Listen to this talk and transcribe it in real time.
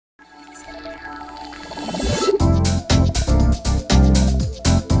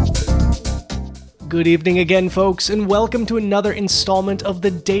Good evening again, folks, and welcome to another installment of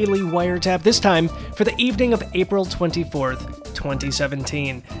the Daily Wiretap, this time for the evening of April 24th,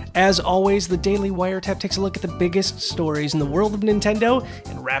 2017. As always, the Daily Wiretap takes a look at the biggest stories in the world of Nintendo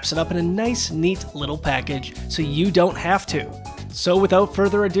and wraps it up in a nice, neat little package so you don't have to. So without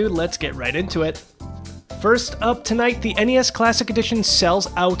further ado, let's get right into it. First up tonight, the NES Classic Edition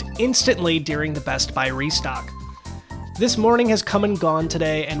sells out instantly during the Best Buy restock. This morning has come and gone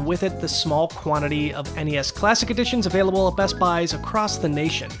today, and with it the small quantity of NES Classic Editions available at Best Buys across the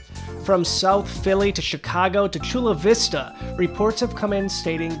nation. From South Philly to Chicago to Chula Vista, reports have come in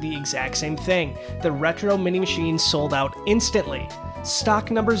stating the exact same thing. The retro mini machines sold out instantly. Stock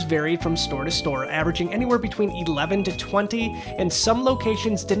numbers varied from store to store, averaging anywhere between 11 to 20, and some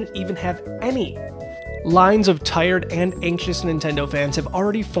locations didn't even have any. Lines of tired and anxious Nintendo fans have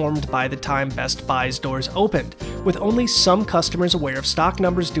already formed by the time Best Buy's doors opened, with only some customers aware of stock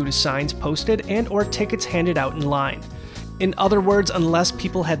numbers due to signs posted and or tickets handed out in line. In other words, unless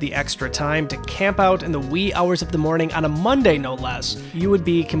people had the extra time to camp out in the wee hours of the morning on a Monday no less, you would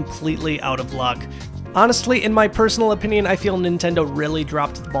be completely out of luck. Honestly, in my personal opinion, I feel Nintendo really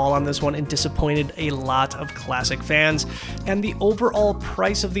dropped the ball on this one and disappointed a lot of classic fans, and the overall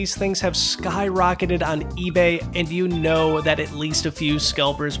price of these things have skyrocketed on eBay, and you know that at least a few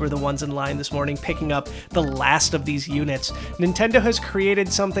scalpers were the ones in line this morning picking up the last of these units. Nintendo has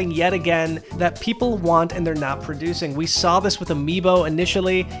created something yet again that people want and they're not producing. We saw this with Amiibo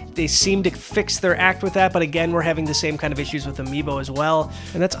initially. They seemed to fix their act with that, but again, we're having the same kind of issues with Amiibo as well,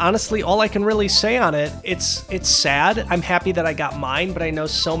 and that's honestly all I can really say on it. It's sad. I'm happy that I got mine, but I know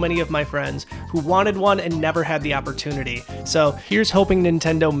so many of my friends who wanted one and never had the opportunity. So here's hoping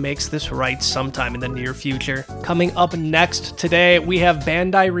Nintendo makes this right sometime in the near future. Coming up next today, we have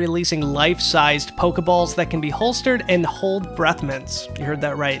Bandai releasing life-sized Poké Balls that can be holstered and hold breath mints. You heard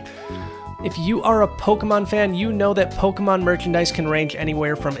that right. If you are a Pokemon fan, you know that Pokemon merchandise can range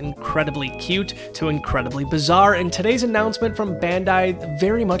anywhere from incredibly cute to incredibly bizarre, and today's announcement from Bandai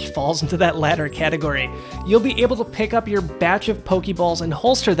very much falls into that latter category. You'll be able to pick up your batch of Pokeballs and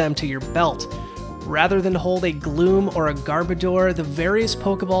holster them to your belt. Rather than hold a Gloom or a Garbodor, the various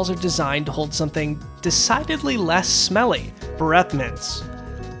Pokeballs are designed to hold something decidedly less smelly: breath mints.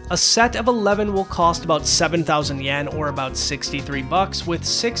 A set of 11 will cost about 7,000 yen or about 63 bucks, with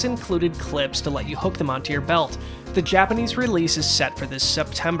 6 included clips to let you hook them onto your belt. The Japanese release is set for this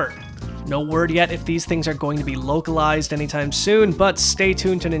September. No word yet if these things are going to be localized anytime soon, but stay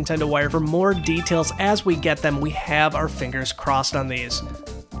tuned to Nintendo Wire for more details as we get them. We have our fingers crossed on these.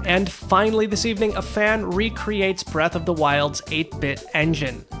 And finally this evening, a fan recreates Breath of the Wild's 8-bit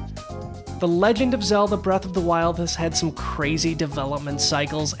engine. The Legend of Zelda Breath of the Wild has had some crazy development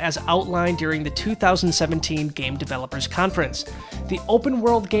cycles as outlined during the 2017 Game Developers Conference. The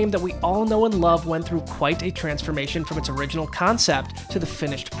open-world game that we all know and love went through quite a transformation from its original concept to the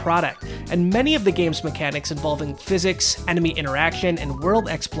finished product, and many of the game's mechanics involving physics, enemy interaction, and world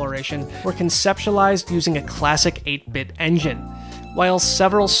exploration were conceptualized using a classic 8-bit engine. While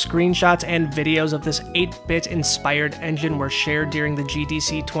several screenshots and videos of this 8-bit inspired engine were shared during the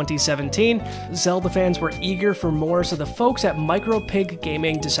GDC 2017, Zelda fans were eager for more, so the folks at MicroPig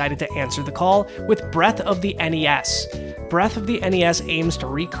Gaming decided to answer the call with Breath of the NES. Breath of the NES aims to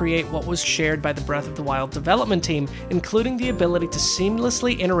recreate what was shared by the Breath of the Wild development team, including the ability to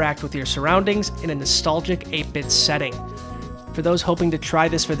seamlessly interact with your surroundings in a nostalgic 8-bit setting. For those hoping to try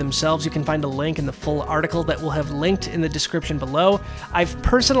this for themselves, you can find a link in the full article that we'll have linked in the description below. I've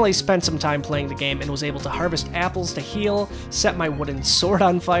personally spent some time playing the game and was able to harvest apples to heal, set my wooden sword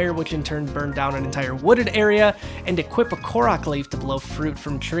on fire, which in turn burned down an entire wooded area, and equip a Korok leaf to blow fruit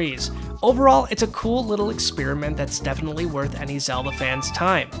from trees. Overall, it's a cool little experiment that's definitely worth any Zelda fan's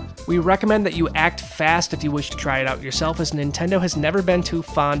time. We recommend that you act fast if you wish to try it out yourself, as Nintendo has never been too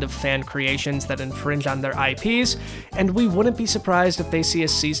fond of fan creations that infringe on their IPs, and we wouldn't be surprised if they see a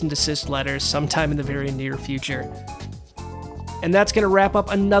cease and desist letter sometime in the very near future. And that's going to wrap up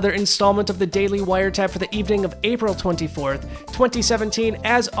another installment of the Daily Wiretap for the evening of April 24th, 2017.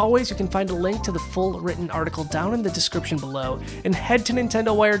 As always, you can find a link to the full written article down in the description below, and head to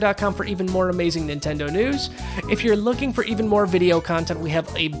NintendoWire.com for even more amazing Nintendo news. If you're looking for even more video content, we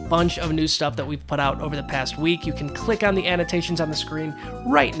have a bunch of new stuff that we've put out over the past week. You can click on the annotations on the screen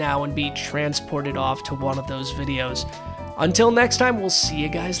right now and be transported off to one of those videos. Until next time, we'll see you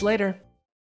guys later.